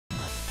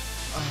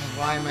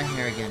Why am I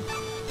here again?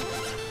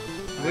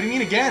 What do you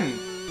mean again?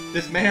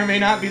 This may or may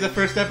not be the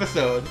first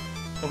episode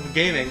of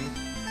gaming.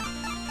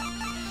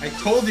 I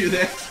told you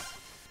this.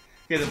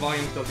 Okay, the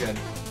volume's still good.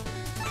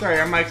 Sorry,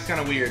 our mic's kind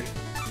of weird.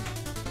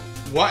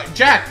 What?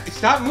 Jack,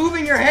 stop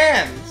moving your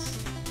hands!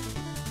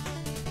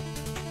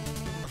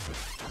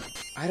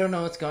 I don't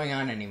know what's going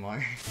on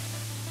anymore.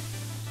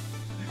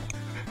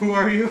 Who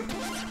are you?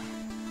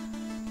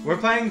 We're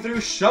playing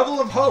through Shovel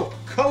of Hope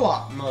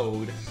co-op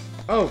mode.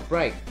 Oh,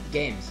 right.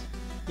 Games.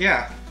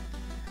 Yeah.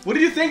 What do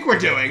you think we're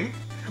doing?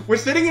 We're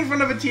sitting in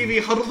front of a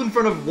TV huddled in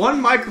front of one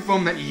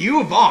microphone that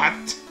you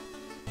bought.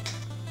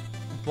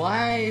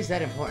 Why is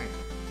that important?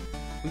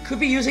 We could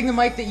be using the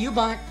mic that you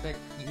bought, but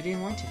you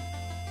didn't want to.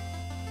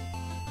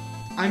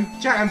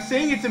 Jack, I'm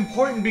saying it's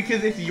important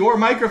because it's your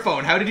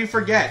microphone. How did you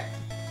forget?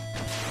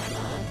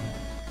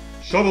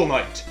 Shovel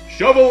Knight.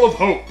 Shovel of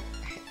Hope.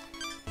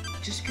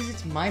 Just because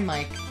it's my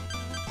mic,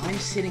 I'm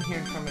sitting here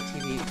in front of a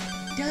TV,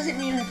 doesn't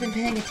mean I've been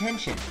paying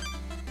attention.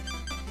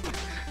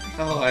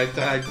 Oh, I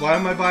died. Why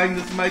am I buying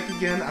this mic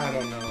again? I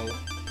don't know.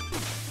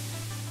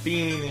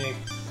 Phoenix.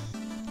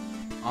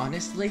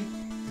 Honestly,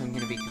 if I'm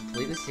gonna be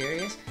completely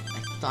serious, I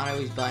thought I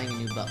was buying a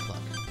new butt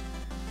plug.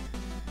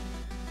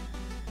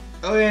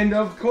 Oh, and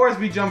of course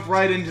we jump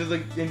right into the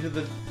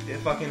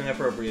fucking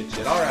inappropriate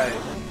shit. All right.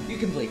 You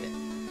can believe it.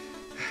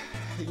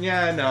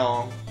 Yeah,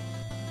 no.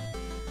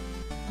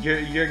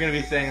 You're gonna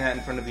be saying that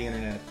in front of the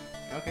internet.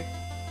 Okay.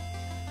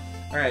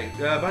 All right,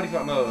 body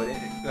swap mode.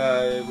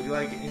 Would you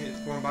like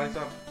explore body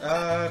swap?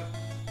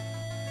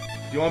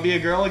 Do you want to be a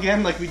girl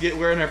again, like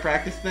we're in our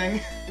practice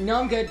thing? No,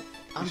 I'm good.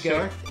 I'm You good.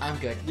 sure? I'm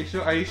good. You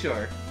sure? Are you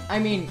sure? I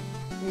mean,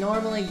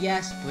 normally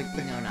yes, but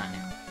no, not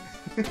now.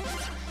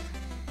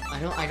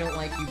 I don't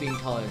like you being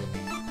taller than me.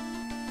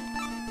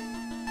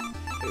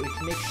 Wait, we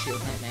can make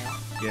Shield Knight male.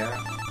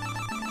 Yeah.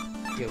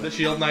 Do The it.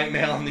 Shield Knight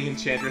male and the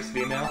Enchantress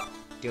female.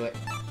 Do it.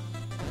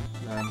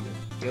 No, I'm good.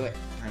 Do it.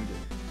 I'm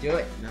good. Do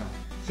it. No.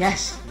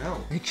 Yes.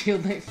 No. Make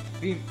Shield Knight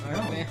female.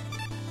 No. Man.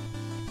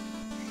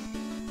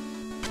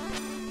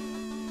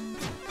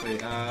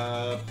 Wait.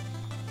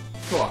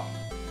 Co-op.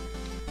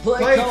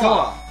 Play co-op.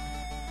 co-op.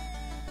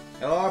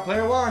 LR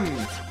player 1.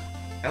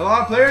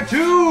 LR player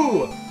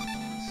 2.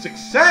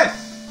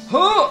 Success.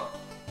 Ho!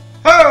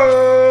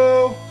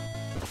 Ho!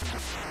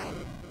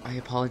 I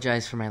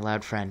apologize for my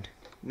loud friend.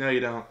 No, you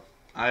don't.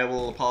 I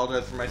will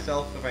apologize for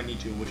myself if I need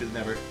to, which is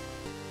never.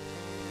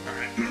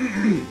 Alright.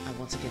 I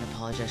once again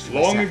apologize for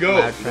Long my ago,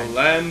 loud the friend.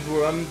 lands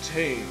were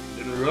untamed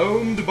and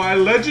roamed by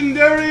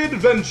legendary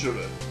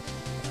adventurers.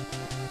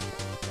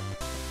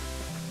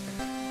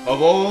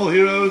 Of all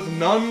heroes,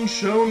 none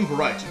shone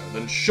brighter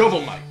than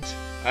Shovel Knight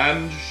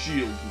and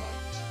Shield Knight.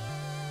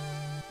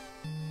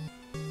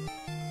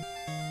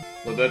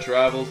 But their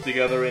travels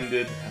together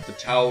ended at the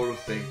Tower of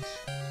Fate,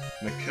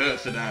 and a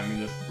cursed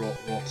amulet wrought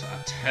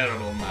a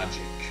terrible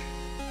magic.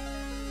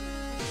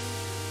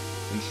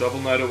 When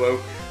Shovel Knight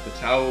awoke, the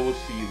tower was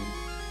sealed,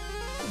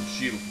 and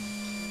Shield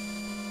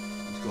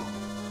Knight was gone.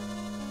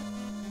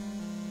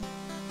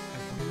 I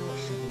wonder what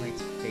Shovel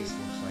Knight's face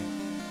looks like.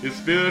 His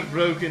spirit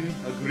broken,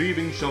 a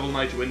grieving Shovel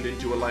Knight went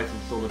into a life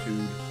of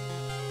solitude.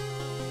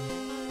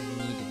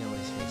 I need to know what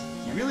his face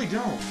looks You like. really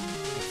don't. I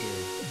do.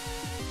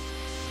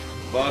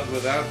 But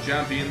without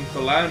champions,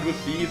 the land was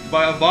seized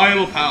by a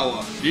vile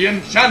power, the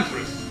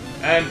Enchantress,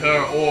 and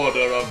her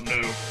Order of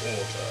No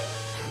Quarter.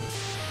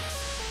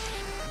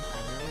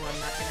 No, I'm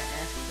not gonna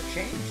ask for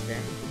change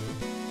then.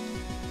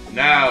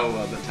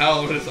 Now, the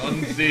tower is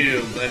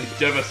unsealed and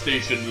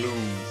devastation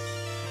looms.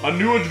 A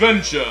new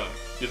adventure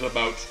is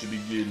about to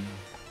begin.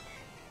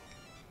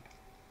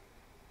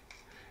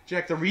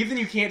 Jack, the reason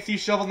you can't see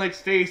Shovel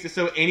Knight's face is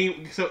so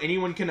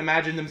anyone can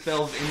imagine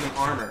themselves in the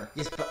armor.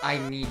 Yes, but I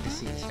need to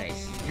see his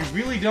face. You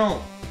really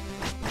don't.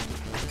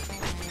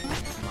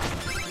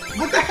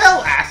 What the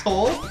hell,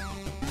 asshole?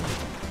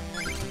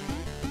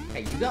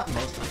 Hey, you got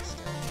most of it still.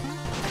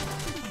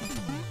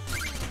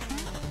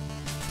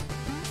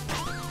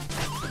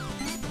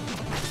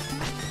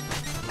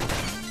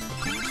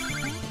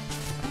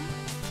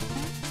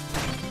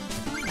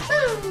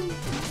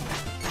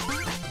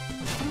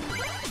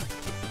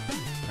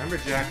 Remember,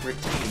 Jack, we're a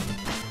team.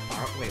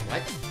 Wait,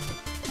 what?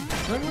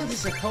 So when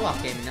this is a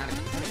co-op game and not a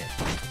competitive?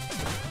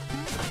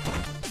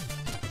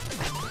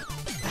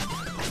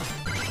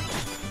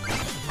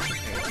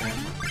 Okay,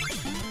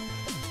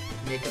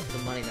 make up for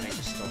the money that I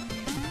just stole from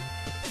you.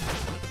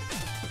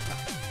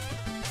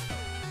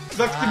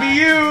 Sucks to be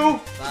you!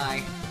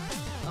 Bye.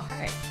 Oh,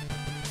 hey.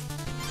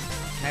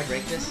 Can I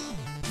break this?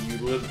 You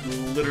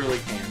literally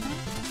can.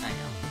 I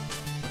know.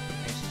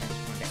 I just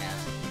wanted to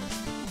ask.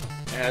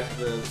 As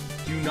the...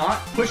 Do not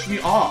push me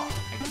off.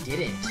 I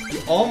didn't. You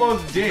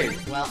almost did.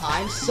 Well,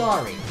 I'm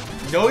sorry.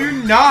 No, you're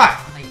not!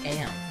 I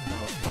am.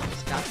 Oh,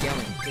 stop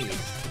yelling, please.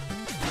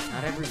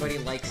 Not everybody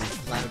likes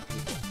loud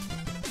people.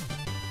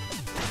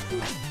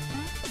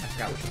 I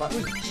forgot which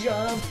button was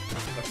jump.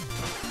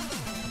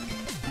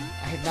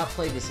 I have not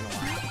played this in a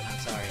while. I'm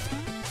sorry.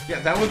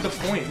 Yeah, that was the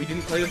point. We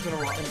didn't play this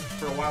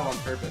for a while on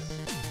purpose.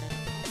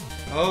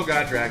 Oh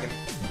god, dragon.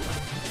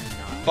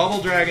 I'm not.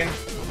 Bubble dragon.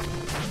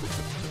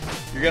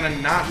 You're gonna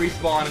not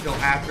respawn until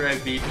after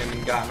I've beaten him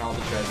and gotten all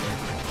the treasure.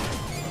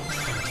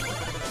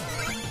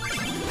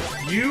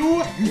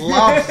 You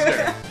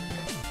lobster!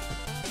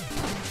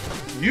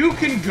 You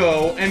can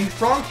go and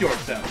fronk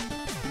yourself.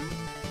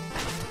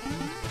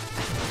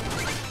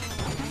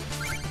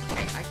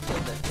 Hey, I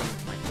killed that thing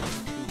with my own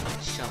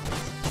 2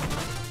 shovels.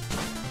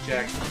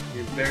 Jack,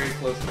 you're very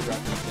close to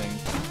referencing.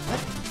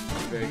 What?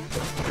 You're very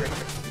close to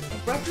referencing.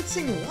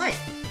 Referencing what?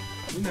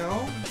 You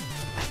know?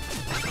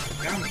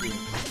 Bounty.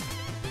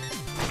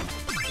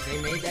 They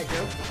made that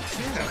joke?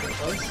 Yeah.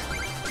 Close? I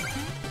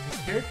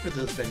cared for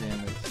those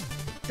bananas.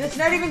 That's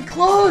not even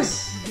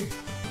close!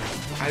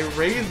 I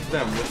raised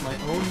them with my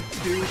own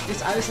 2.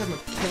 This I was talking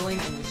about killing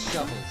and with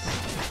shovels.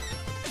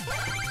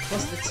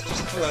 Plus, that's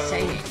just for Hello.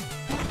 saying.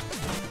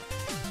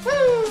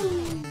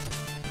 Woo!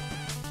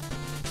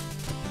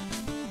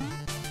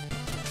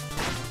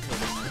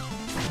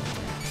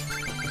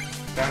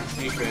 Found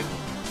secret.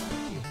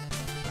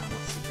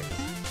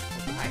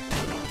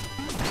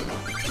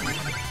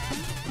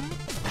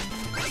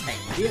 Hey,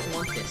 you didn't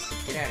want this.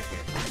 Get out of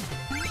here.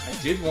 I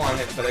did want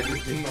it, but I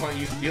just didn't want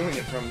you stealing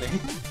it from me.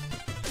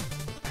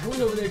 I was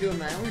over there doing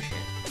my own shit.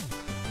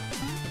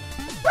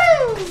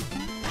 Woo!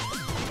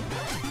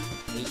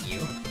 Hate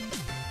you.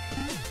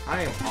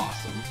 I am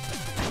awesome.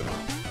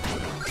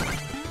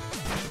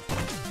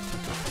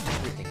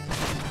 Everything is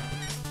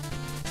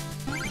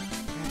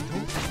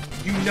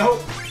awesome. You know,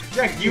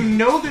 Jack, you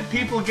know that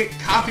people get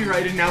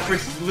copyrighted now for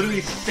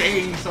literally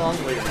saying song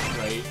lyrics,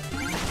 right?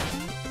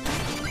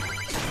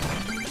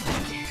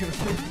 I'm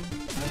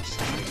just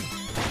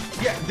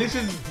kidding. Yeah, this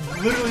is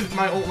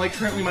literally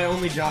currently my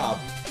only job.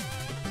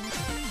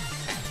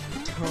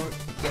 Don't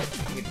get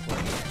paid for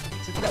it yet.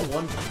 Except for that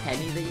 1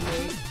 penny that you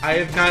made. I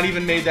have not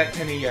even made that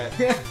penny yet.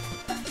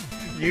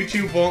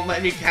 YouTube won't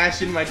let me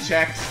cash in my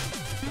checks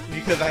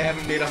because I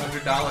haven't made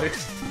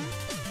 $100.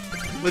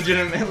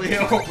 Legitimately,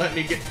 it won't let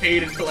me get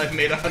paid until I've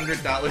made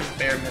 $100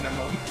 bare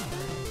minimum.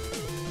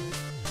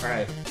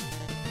 Alright.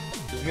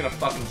 This is gonna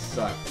fucking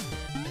suck.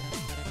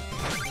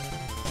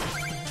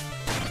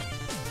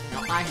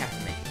 Now I have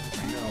to make it.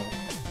 I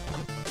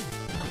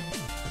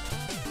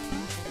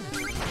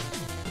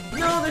know.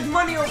 No, there's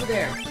money over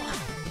there!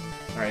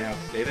 Alright, now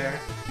stay there.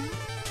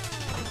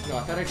 No,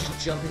 I thought I'd just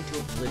jump into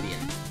oblivion.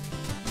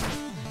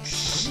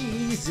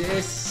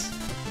 Jesus!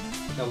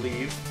 Now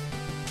leave.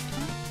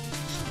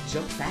 Just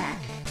jump back.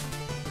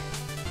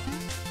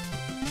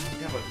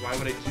 Yeah, but why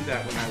would I do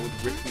that when I would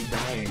risk me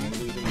dying and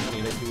losing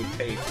money that you would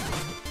take?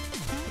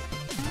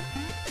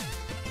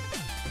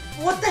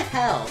 What the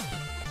hell?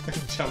 I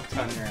jumped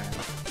on your ass.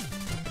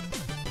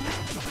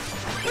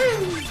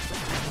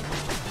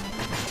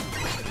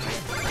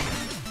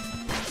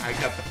 I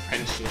got the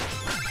friendship.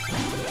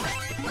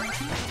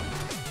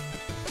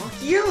 Fuck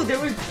you! There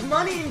was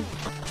money and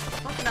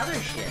fucking other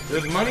shit.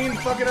 There's money and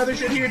fucking other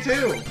shit here too.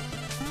 Yeah,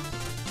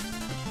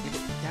 but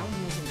that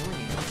one wasn't doing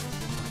anything.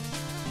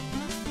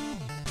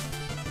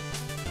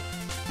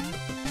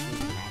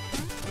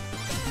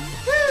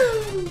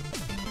 Woo!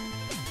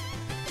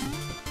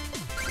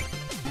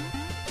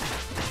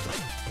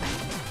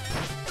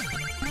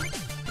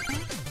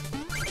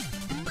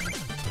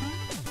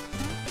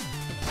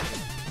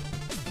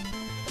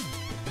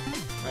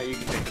 You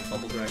can take the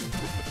bubble dragon.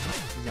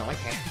 No, I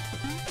can't.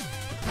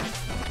 I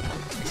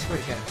swear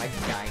to God, if I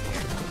die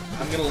here.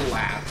 I'm gonna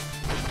laugh.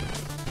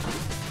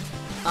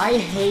 I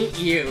hate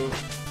you.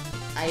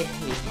 I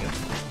hate you.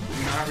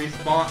 Do not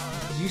respawn.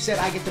 You said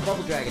I get the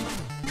bubble dragon.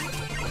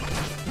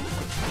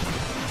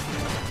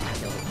 I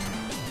killed him.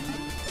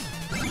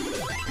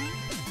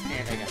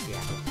 And I got the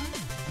apple.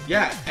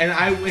 Yeah,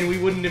 and we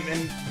wouldn't have.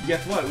 And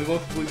guess what? We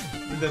both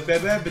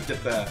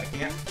I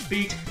can't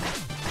speak.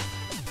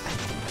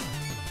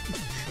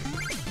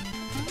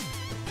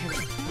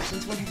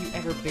 Since when have you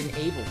ever been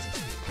able to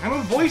speak? I'm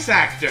a voice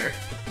actor.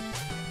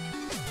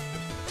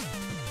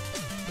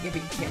 Yeah, but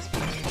you can't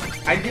speak.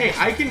 Hey,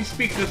 I can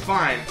speak just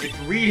fine. It's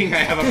reading I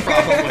have a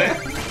problem with.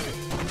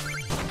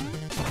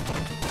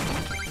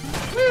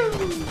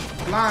 Woo!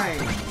 Flying.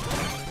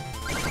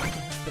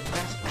 The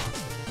best part.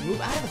 Move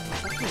out of the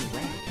fucking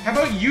way. How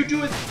about you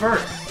do it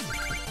first?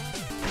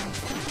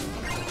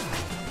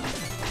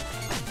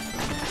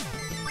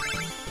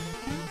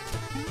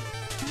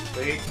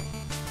 Wait.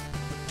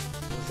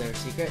 Was there a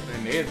secret? I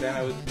may have been.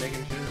 I was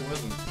making sure it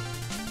wasn't.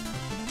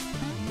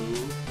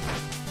 Move.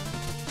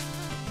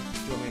 Do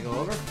you want me to go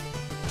over?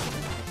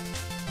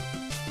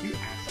 You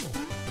asshole.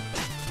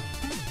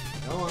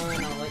 Go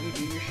on, I'll let you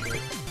do your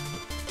shit.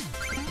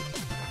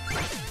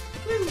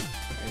 Woo!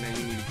 And then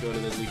you need to go to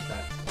at least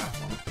that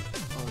platform.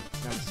 Oh,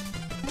 it's nice.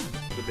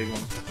 The big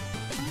one.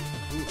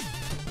 Ooh.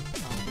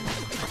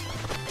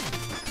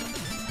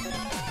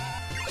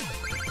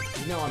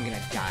 You know I'm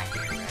gonna die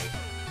here, right?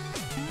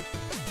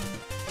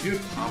 You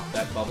pop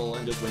that bubble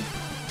and just went.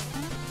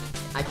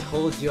 I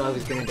told you I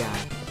was gonna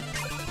die.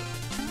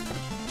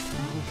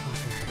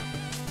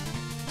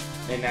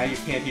 Motherfucker. And now you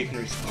can't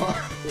even respawn.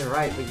 You're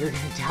right, but you're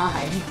gonna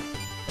die.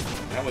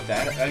 Not with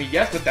that. I mean,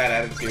 yes, with that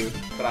attitude,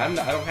 but I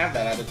don't have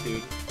that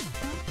attitude.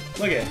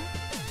 Look at it.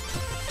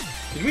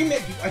 Did we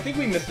miss? I think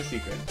we missed a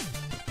secret.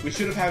 We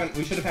should have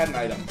had an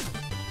item.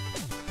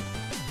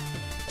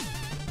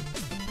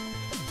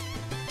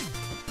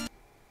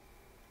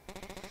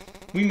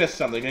 We missed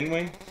something, didn't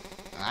we?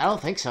 I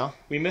don't think so.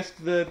 We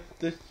missed the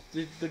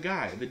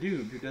guy, the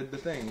dude who did the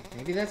thing.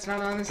 Maybe that's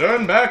not on this.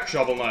 Turn back,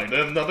 Shovel Knight.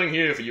 There's nothing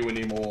here for you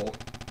anymore.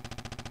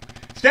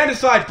 Stand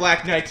aside,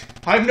 Black Knight.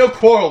 I have no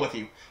quarrel with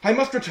you. I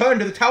must return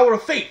to the Tower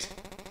of Fate.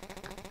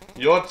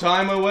 Your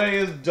time away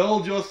has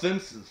dulled your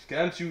senses,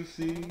 can't you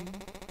see?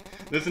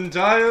 This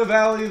entire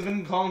valley has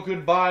been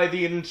conquered by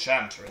the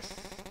Enchantress.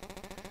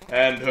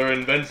 And her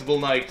invincible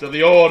knights of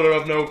the Order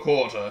of No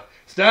Quarter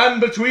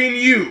stand between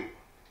you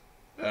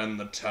and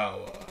the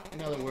tower.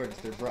 In other words,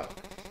 they're broke.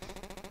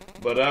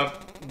 But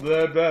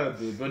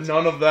but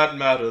none of that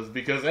matters,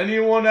 because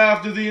anyone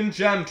after the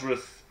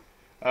Enchantress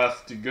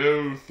has to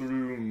go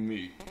through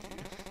me.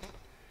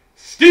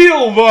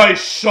 Steal thy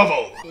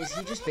shovel! Is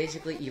he just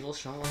basically evil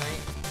Shovel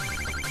Knight?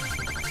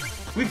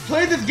 We've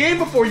played this game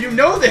before, you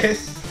know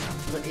this!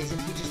 But isn't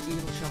he just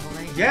evil Shovel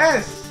Knight?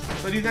 Yes!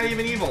 But he's not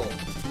even evil.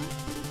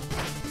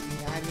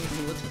 Yeah, I mean,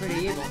 he looks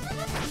pretty evil.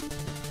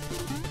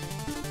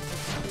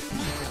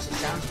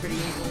 It sounds pretty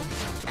evil.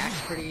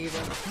 Acts pretty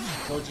evil.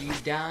 Told you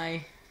you'd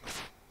die.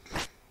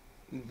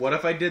 What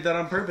if I did that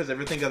on purpose?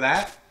 Ever think of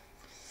that?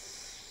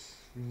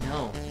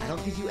 No, I don't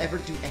think you ever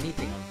do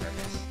anything on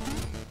purpose.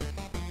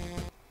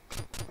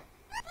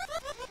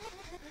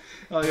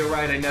 Oh, you're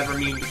right, I never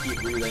mean to keep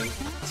breathing.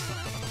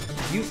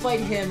 You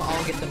fight him,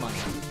 I'll get the money.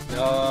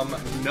 No.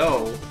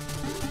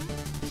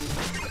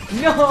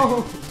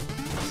 No!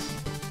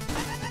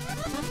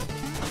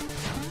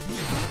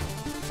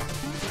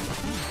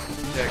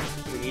 Check,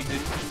 we need to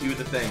do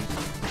the thing.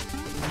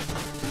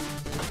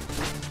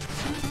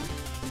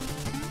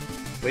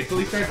 Wait till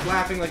he starts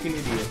laughing like an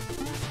idiot.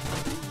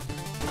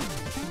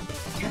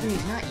 Kevin,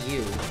 he's not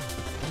you.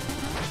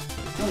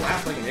 Don't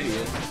laugh like an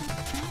idiot.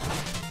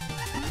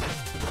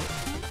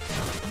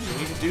 We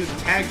need to do the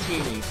tag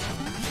teaming.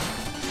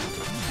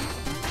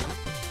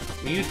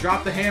 We need to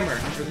drop the hammer,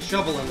 or the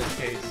shovel in this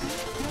case.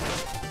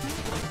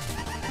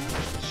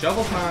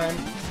 Shovel time.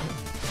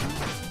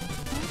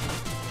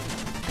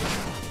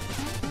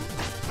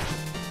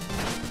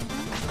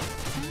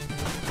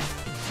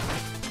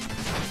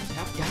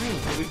 Stop dying.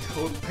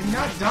 I'm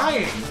not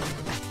dying!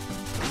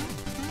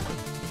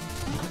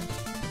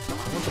 I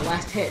want the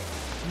last hit.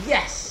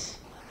 Yes!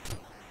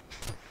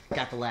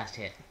 Got the last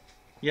hit.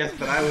 Yes,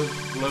 but I was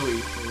glowy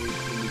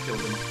when we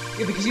killed him.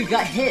 Yeah, because you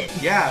got hit.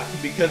 Yeah,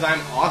 because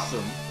I'm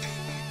awesome.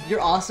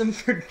 You're awesome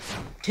for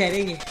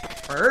getting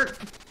hurt?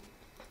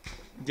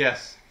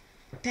 Yes.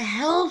 What the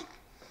hell?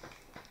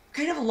 What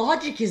kind of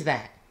logic is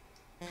that?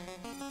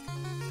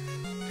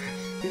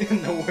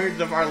 In the words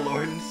of our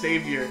Lord and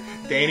Savior,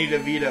 Danny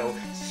DeVito,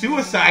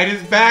 suicide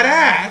is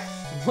badass!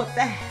 What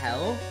the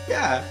hell?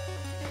 Yeah.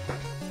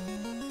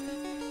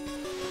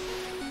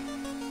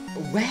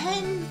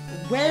 When?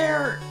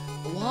 Where?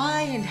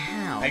 Why and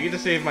how? I get to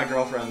save my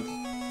girlfriend.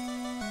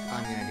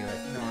 I'm gonna do it.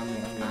 No, I'm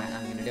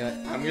gonna do it.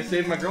 I'm gonna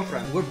save my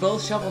girlfriend. We're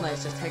both Shovel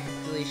Knights, just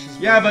technically she's...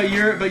 Yeah, but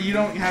you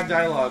don't have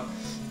dialogue.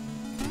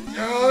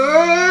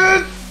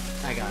 I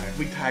got her.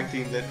 We tag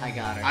teamed it. I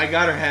got her. I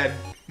got her head.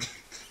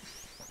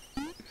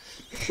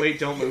 Wait,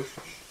 don't move.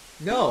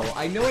 No,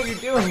 I know what you're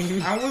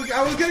doing. I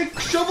was gonna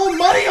shovel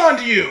money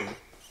onto you!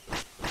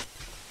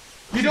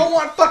 You don't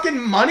want fucking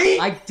money?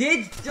 I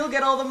did still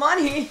get all the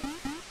money.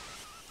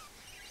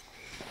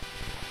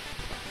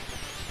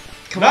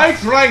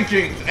 Knight's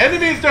rankings.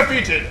 Enemies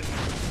defeated.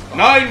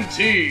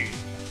 19.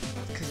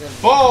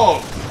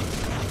 Fall.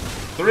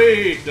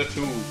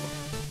 3-2.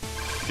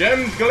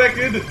 Gems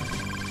collected.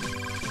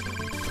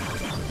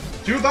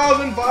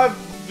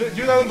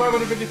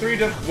 2,553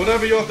 to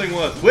whatever your thing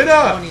was.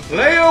 Winner.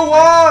 Layer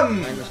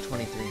 1. Mine was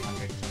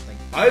 2,300 something.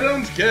 I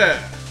don't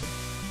care.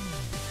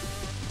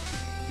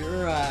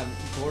 You're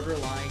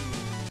borderline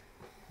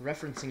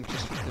referencing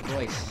just the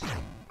voice.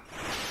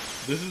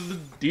 This is the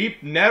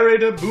deep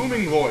narrator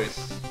booming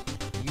voice.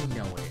 You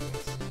know what it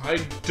is. I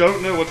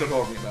don't know what you're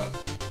talking about.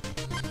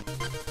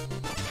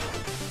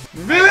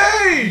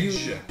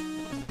 Village!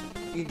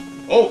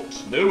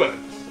 Alt, no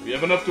weapons. We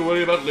have enough to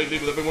worry about lately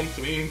with everyone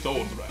swinging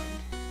swords around.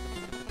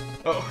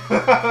 Oh,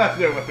 that's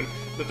no weapon.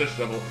 That's a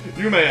shovel.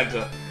 You may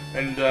enter.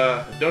 And,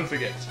 don't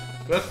forget,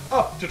 press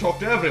up to talk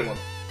to everyone.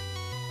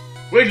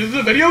 Wait, is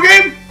this a video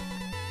game?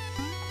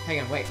 Hang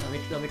on, wait.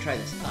 Let me try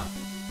this. Fuck.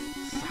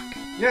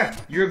 Yeah,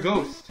 you're a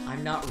ghost.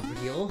 I'm not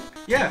real?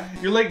 Yeah,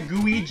 you're like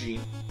Guiji.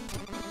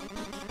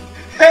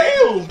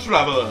 Hail,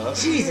 traveler!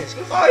 Jesus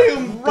I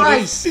am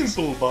but a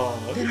simple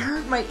bard. That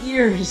hurt my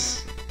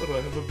ears. But I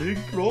have a big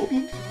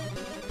problem.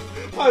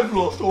 I've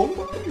lost all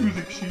my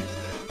music sheets.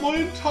 My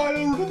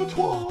entire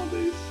repertoire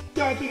lays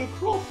scattered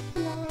across the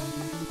land.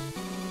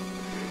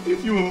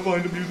 If you ever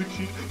find a music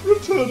sheet,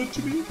 return it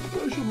to me, and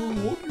I shall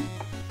reward you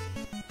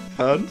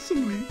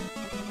handsomely.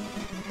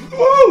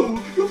 Whoa!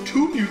 You have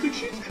 2 music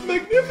sheets?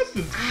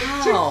 Magnificent!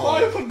 Ow.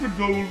 Take 500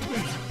 gold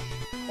each.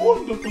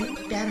 Wonderful.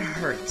 That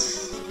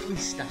hurts.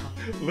 Please stop.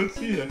 Let's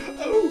see here.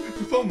 Oh,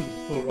 you found a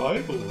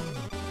rival.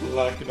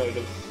 Like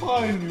a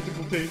fine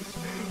musical taste.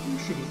 You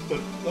should have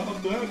studied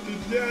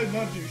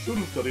you should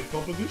have studied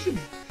composition.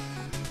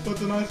 But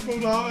then I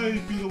suppose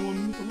I'd be the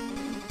one with the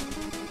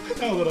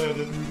line. Now that I have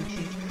this music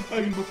sheet,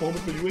 I can perform it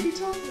for you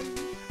anytime.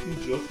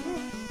 Just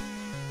that.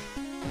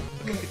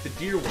 Okay, it's a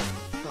dear one.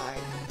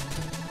 Fine.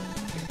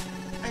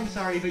 I'm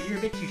sorry, but you're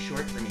a bit too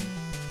short for me.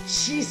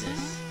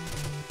 Jesus.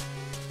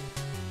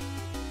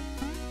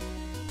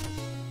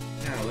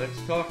 Now, let's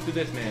talk to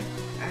this man.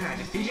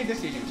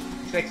 Decisions.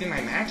 Should I extend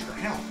my match for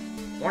health?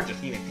 Or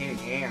just need a tin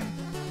can?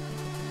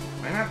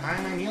 Why not buy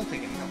my meal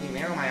ticket and help me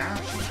narrow my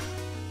options?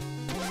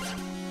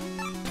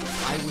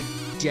 I would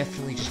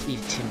definitely just eat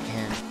a tin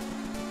can.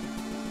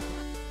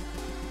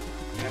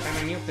 Can I buy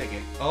my meal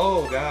ticket?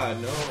 Oh god,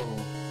 no.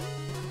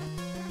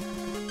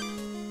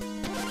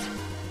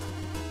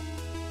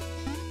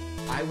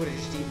 I would have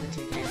just eaten the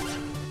tin can.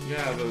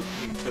 Yeah,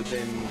 but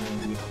then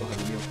we still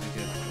have a meal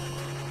ticket.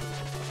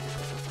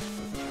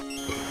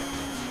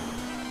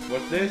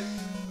 What's this?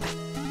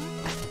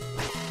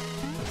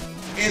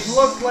 It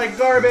looks like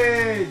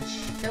garbage!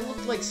 That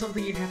looked like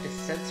something you'd have to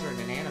censor in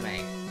an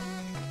anime.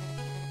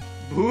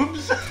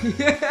 Boobs?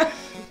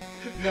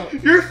 No.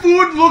 Your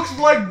food looks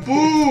like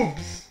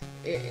boobs!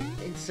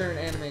 In certain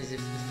animes,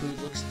 if the food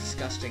looks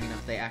disgusting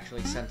enough, they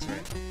actually censor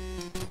it.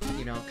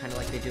 You know, kind of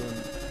like they do in...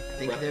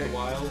 Breath of the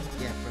Wild?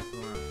 Yeah, Breath of the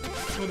Wild.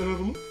 Wanna have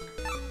a look?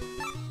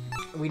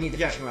 We need the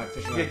fishing rod,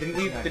 fishing rod.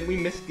 Yeah, didn't we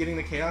miss getting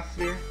the Chaos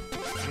Sphere?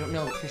 I don't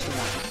know, fishing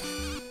rod.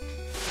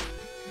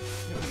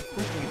 No, of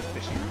course we need the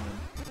fishing rod.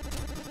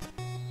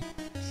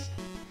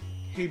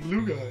 Hey,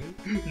 blue guy,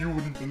 you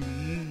wouldn't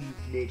believe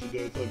the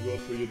merchandise I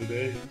brought for you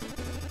today.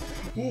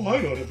 Oh,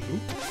 I don't have a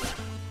look.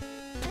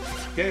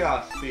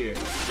 Chaos Sphere,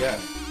 yes.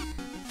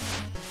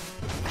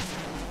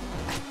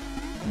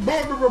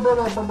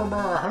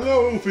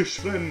 Hello, fish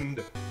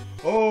friend.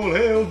 All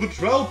hail the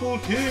Troupple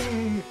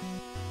King.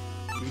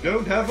 We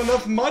don't have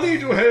enough money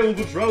to hail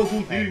the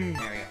Troupple King.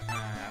 There we go.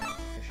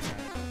 Fishing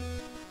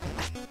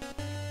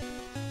rod.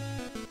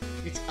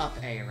 It's up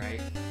A,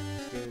 right?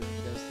 Do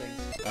those things.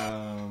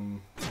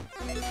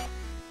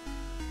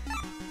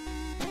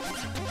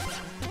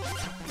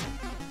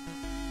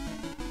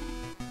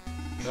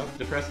 Nope,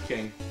 depressed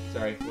king.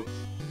 Sorry, whoops.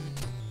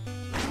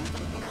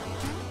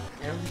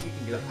 I don't think you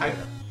can do it.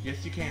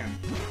 Yes, you can.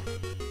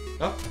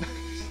 Oh.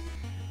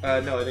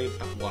 No, I think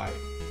it's up Y.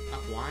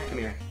 Up Y? Come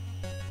here.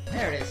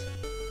 There it is.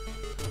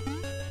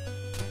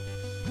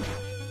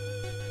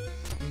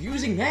 You're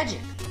using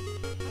magic.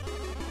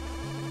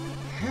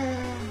 I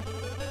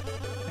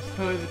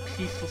suppose a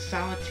peaceful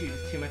solitude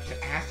is too much to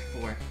ask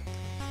for.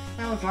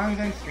 Well, as long as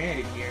I'm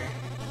stranded here.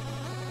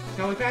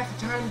 Shall we pass the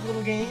time with a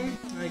little game?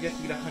 I guess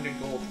we get 100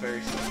 gold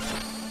first.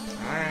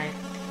 Alright.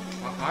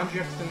 I'll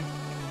conjure up some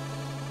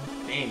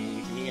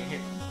things, and you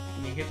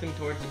hit them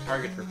towards the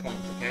target for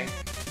points, okay?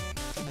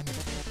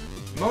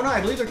 Mona,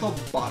 I believe they're called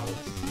bottles.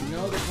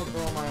 No, they're called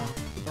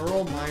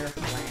Earl Meyer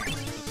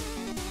flasks.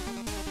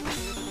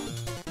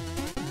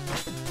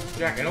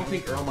 Jack, I don't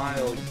think Earl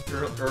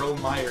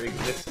Meyer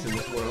exists in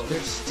this world.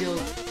 They're still...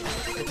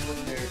 It's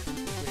what they're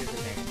clearly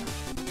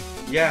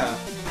based on. Yeah,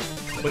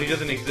 but he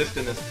doesn't exist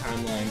in this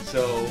timeline,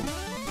 so...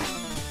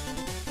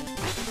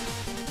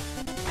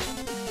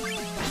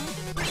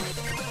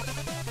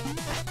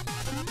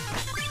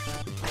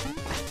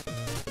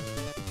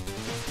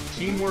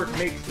 Teamwork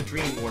makes the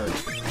dream work.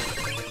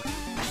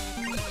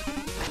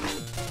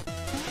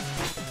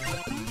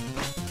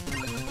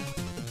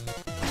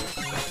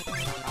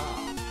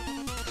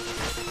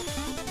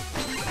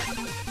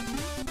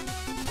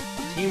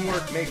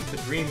 Teamwork makes the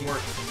dream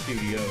work,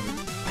 Studios.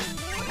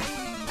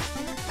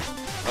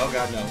 Oh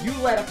god, no. You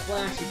let a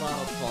flashy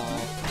bottle fall.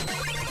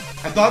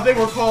 I thought they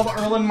were called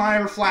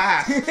Erlenmeyer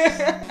Flasks.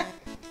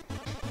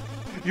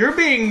 You're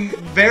being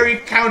very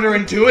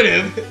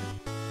counterintuitive.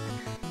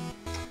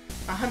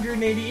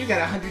 180, you got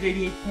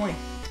 188 points.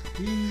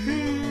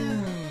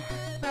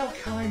 Well,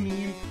 color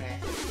me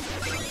impressed.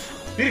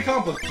 Feat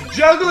accomplished.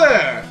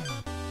 Juggler!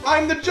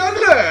 I'm the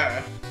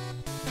juggler!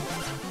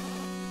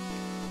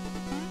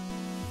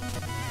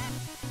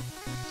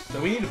 So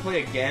we need to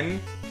play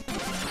again.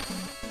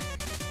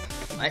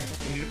 What?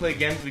 We need to play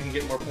again so we can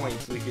get more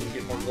points, so we can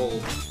get more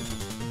gold.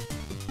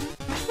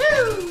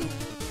 Woo!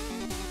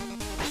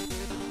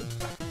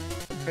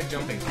 Try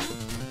jumping.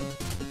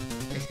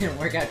 It didn't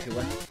work out too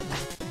well.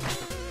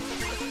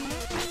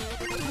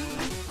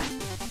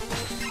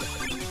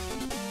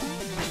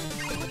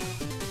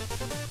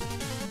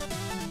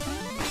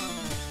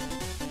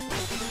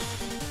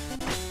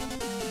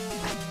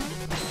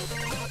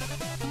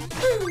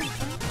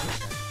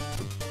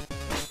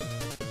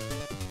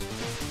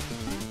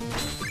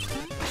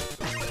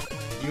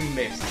 You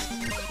missed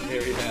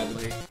very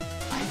badly.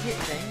 I hit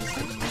things, I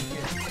didn't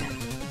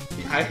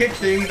hit I hit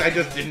things, I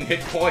just didn't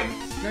hit points.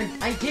 No,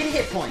 I did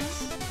hit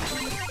points.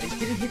 I just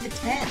didn't hit the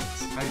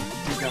 10s. I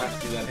did not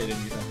see that hit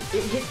anything.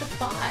 It hit the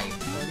 5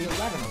 or the 11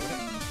 or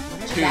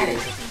whatever. Two. That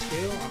is. Is it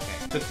 2? Okay.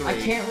 The 3. I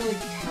can't really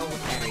tell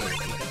what that is. It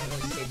doesn't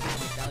really say the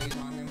values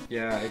on them.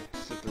 Yeah,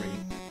 it's a 3.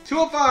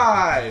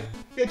 205!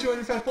 Get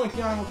 205 points.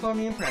 Now will call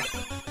me impressed.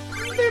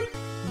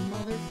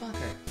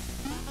 Motherfucker.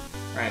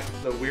 Alright,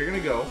 so we're gonna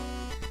go.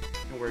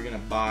 And we're gonna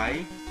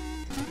buy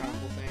The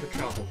travel thing. the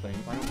travel thing.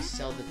 Why don't we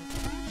sell the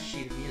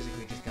sheet of music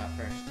we just got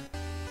first?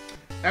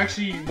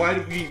 Actually, why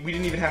did we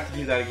didn't even have to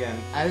do that again.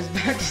 I was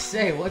about to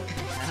say, what the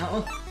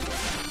hell?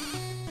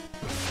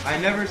 I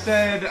never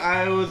said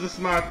I was a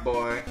smart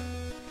boy.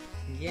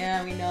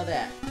 Yeah, we know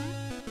that.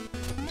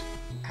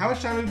 How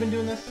much time have we been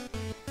doing this?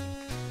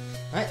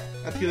 What?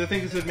 That's because I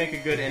think this would make a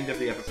good end of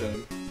the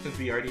episode. Since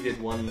we already did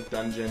one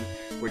dungeon,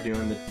 we're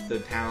doing the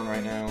town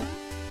right now.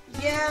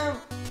 Yeah,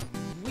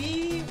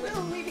 we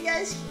will leave you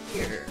guys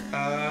here.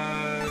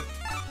 We're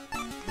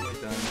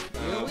done.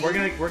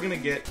 Really? We're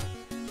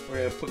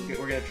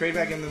gonna trade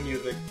back in the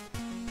music.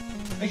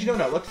 Actually,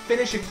 no. Let's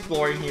finish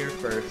exploring here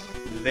first,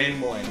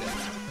 then we'll end it.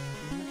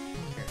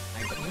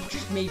 You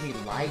just made me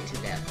lie to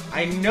them.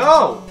 I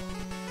know.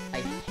 I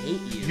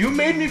hate you. You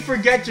made me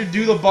forget to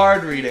do the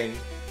bard reading.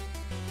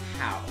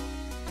 How?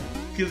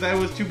 Because I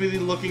was too busy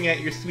looking at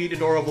your sweet,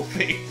 adorable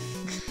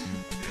face.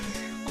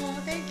 Oh,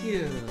 thank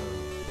you.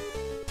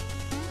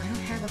 I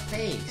don't have a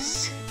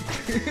face.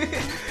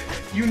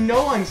 You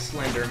know I'm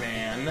Slender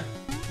Man.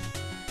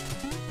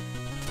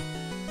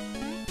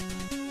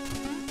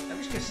 I'm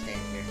just gonna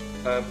stand here.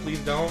 Please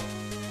don't.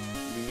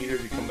 We need her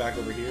to come back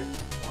over here.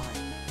 Why?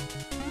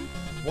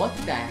 What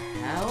the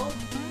hell?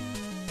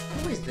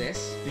 Who is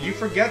this? Did you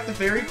forget the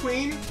Fairy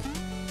Queen?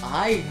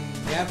 I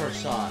never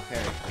saw a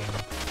fairy queen.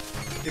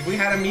 If we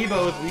had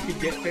amiibos, we could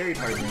get fairy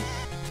partners.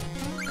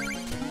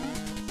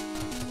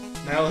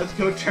 Now let's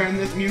go turn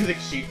this music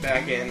sheet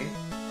back in.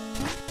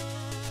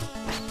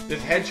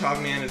 This hedgehog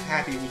man is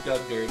happy we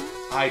dug dirt.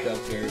 I dug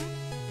dirt.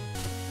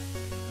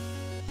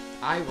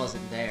 I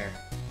wasn't there.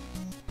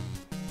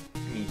 I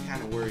mean, you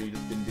kind of were, you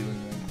just didn't do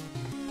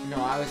anything. No,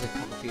 I was a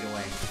couple feet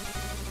away.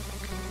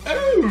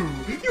 Oh,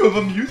 you have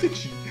a music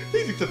sheet.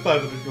 Please accept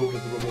 500 gold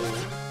as a reward.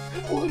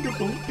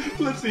 Wonderful.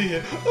 Let's see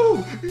here.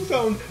 Oh, you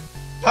sound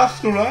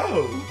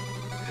pastoral.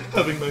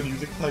 Having my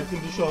music piped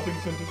into shopping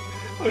centers,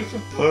 I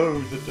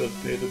suppose it does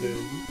pay the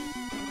bills.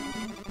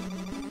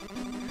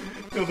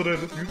 Now that I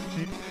have this music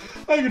sheet,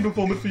 I can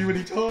perform it for you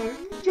anytime.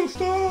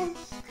 Just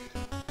ask.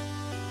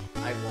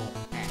 I won't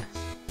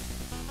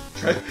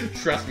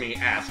ask. Trust me,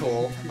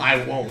 asshole.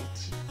 I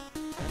won't.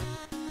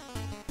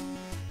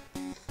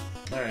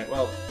 Alright,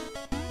 well,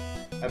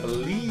 I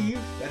believe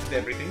that's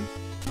everything.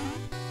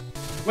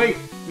 Wait,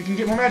 we can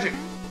get more magic.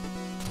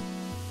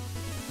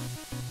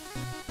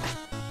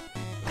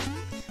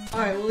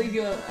 Alright, we'll leave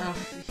you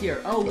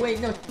here. Oh, wait,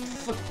 no.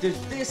 Fuck, there's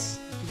this,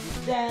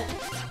 that,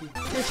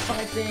 there's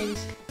 5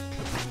 things.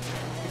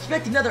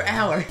 Expect another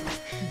hour.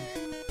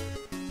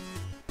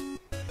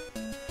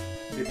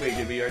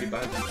 Did we already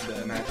buy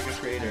the magic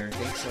upgrade, or? I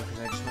think so, because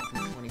I just went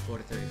from 24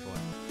 to 34.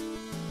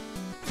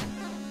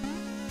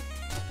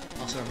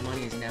 Also, our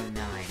money is now 9.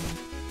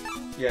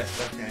 Yes,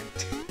 okay.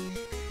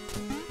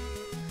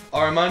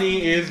 Our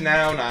money is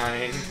now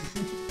 9.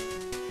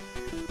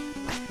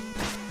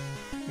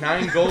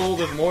 9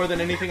 gold is more than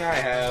anything I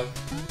have.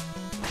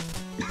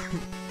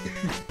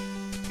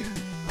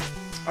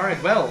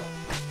 Alright, well.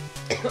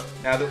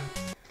 Now that...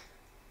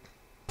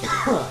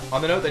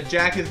 on the note that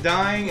Jack is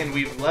dying and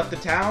we've left the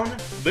town,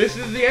 this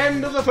is the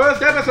end of the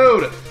first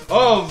episode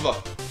of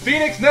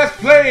Phoenix Nest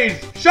Plays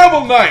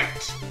Shovel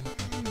Knight!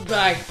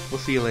 Bye. We'll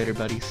see you later,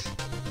 buddies.